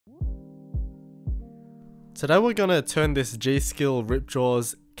Today we're going to turn this G.Skill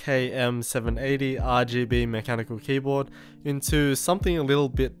Ripjaws KM780 RGB mechanical keyboard into something a little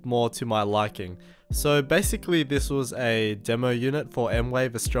bit more to my liking. So basically this was a demo unit for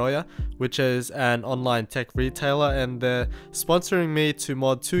M-Wave Australia, which is an online tech retailer, and they're sponsoring me to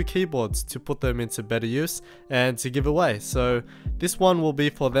mod 2 keyboards to put them into better use and to give away. So this one will be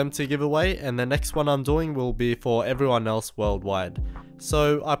for them to give away, and the next one I'm doing will be for everyone else worldwide.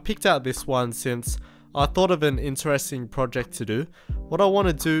 So I picked out this one since I thought of an interesting project to do. What I want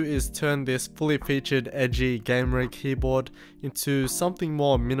to do is turn this fully featured edgy game rig keyboard into something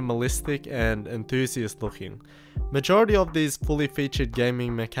more minimalistic and enthusiast looking. Majority of these fully featured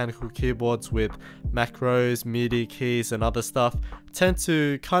gaming mechanical keyboards with macros, MIDI keys and other stuff tend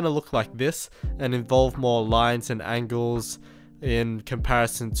to kind of look like this and involve more lines and angles in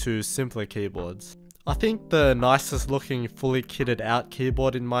comparison to simpler keyboards. I think the nicest looking fully kitted out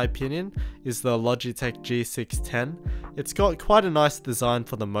keyboard in my opinion is the Logitech G610. It's got quite a nice design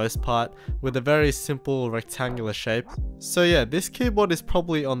for the most part, with a very simple rectangular shape. So yeah, this keyboard is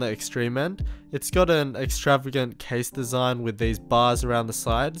probably on the extreme end. It's got an extravagant case design with these bars around the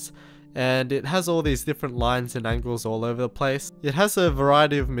sides, and it has all these different lines and angles all over the place. It has a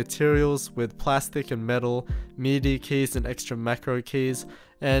variety of materials with plastic and metal, MIDI keys and extra macro keys,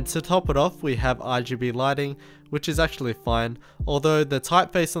 and to top it off we have RGB lighting, which is actually fine, although the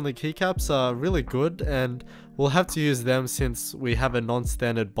typeface on the keycaps are really good and we'll have to use them since we have a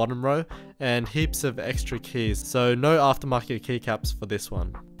non-standard bottom row and heaps of extra keys, so no aftermarket keycaps for this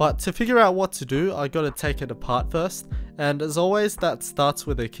one. But to figure out what to do, I gotta take it apart first, and as always that starts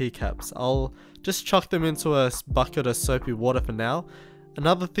with the keycaps. I'll just chuck them into a bucket of soapy water for now.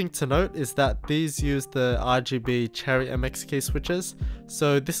 Another thing to note is that these use the RGB Cherry MX key switches,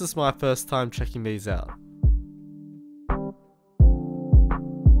 so this is my first time checking these out.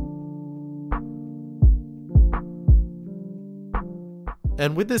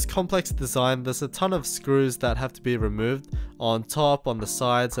 And with this complex design, there's a ton of screws that have to be removed on top, on the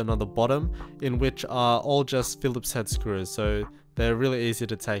sides and on the bottom, in which are all just Phillips head screws, so they're really easy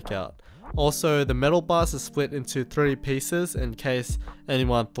to take out. Also, the metal bars are split into 3 pieces in case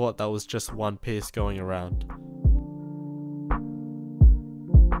anyone thought that was just one piece going around.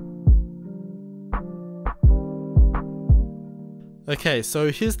 Okay,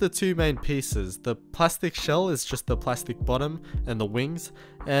 so here's the 2 main pieces. The plastic shell is just the plastic bottom and the wings,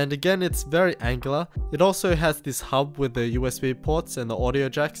 and again it's very angular. It also has this hub with the USB ports and the audio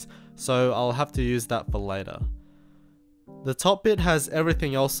jacks, so I'll have to use that for later. The top bit has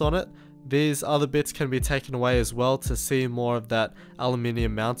everything else on it. These other bits can be taken away as well to see more of that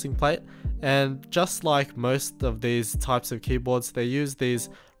aluminium mounting plate, and just like most of these types of keyboards, they use these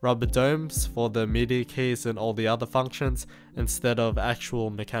rubber domes for the MIDI keys and all the other functions instead of actual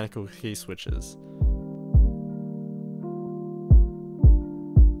mechanical key switches.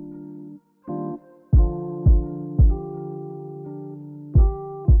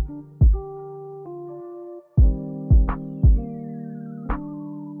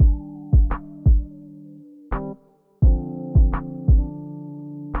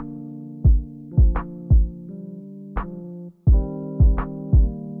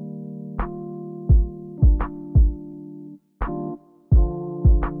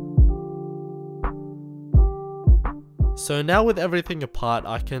 So now with everything apart,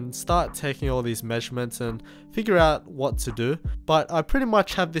 I can start taking all these measurements and figure out what to do, but I pretty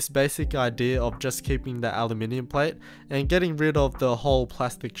much have this basic idea of just keeping the aluminium plate and getting rid of the whole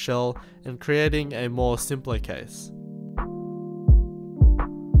plastic shell and creating a more simpler case.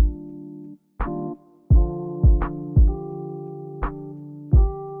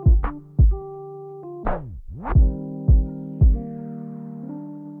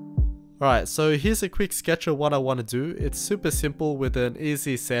 Alright, so here's a quick sketch of what I want to do. It's super simple with an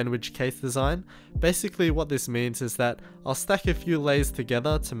easy sandwich case design. Basically what this means is that I'll stack a few layers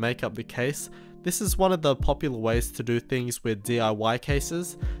together to make up the case. This is one of the popular ways to do things with DIY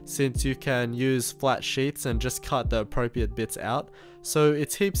cases, since you can use flat sheets and just cut the appropriate bits out. So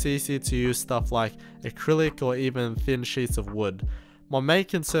it's heaps easy to use stuff like acrylic or even thin sheets of wood. My main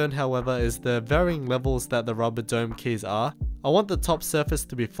concern, however, is the varying levels that the rubber dome keys are. I want the top surface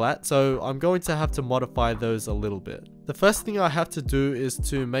to be flat, so I'm going to have to modify those a little bit. The first thing I have to do is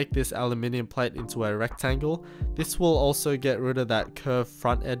to make this aluminium plate into a rectangle. This will also get rid of that curved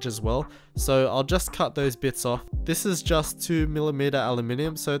front edge as well, so I'll just cut those bits off. This is just 2mm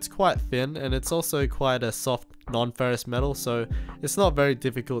aluminium, so it's quite thin, and it's also quite a soft non-ferrous metal, so it's not very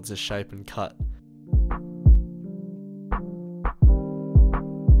difficult to shape and cut.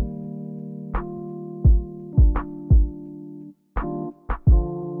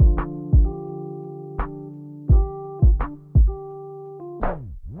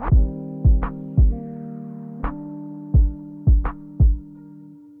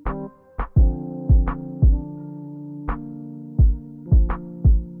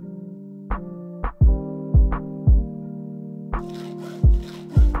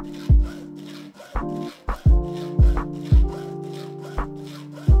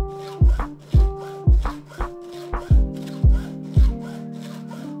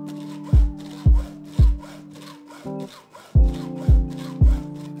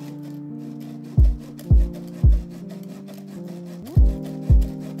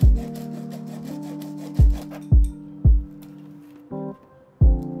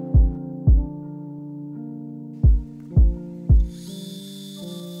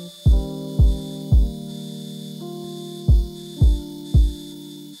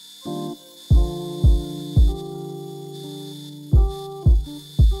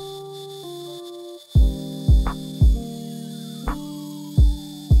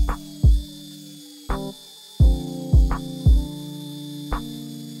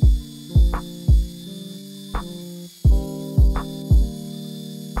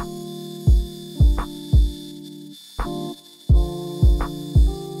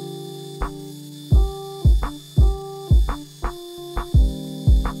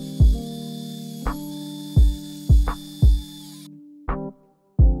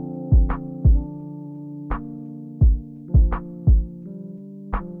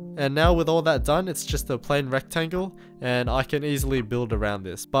 And now with all that done, it's just a plain rectangle and I can easily build around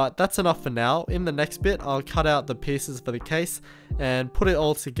this. But that's enough for now. In the next bit, I'll cut out the pieces for the case and put it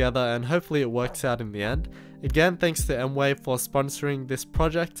all together, and hopefully it works out in the end. Again, thanks to M-Wave for sponsoring this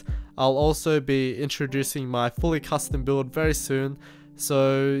project. I'll also be introducing my fully custom build very soon.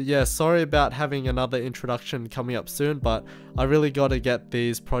 So yeah, sorry about having another introduction coming up soon, but I really got to get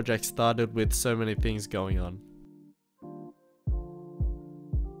these projects started with so many things going on.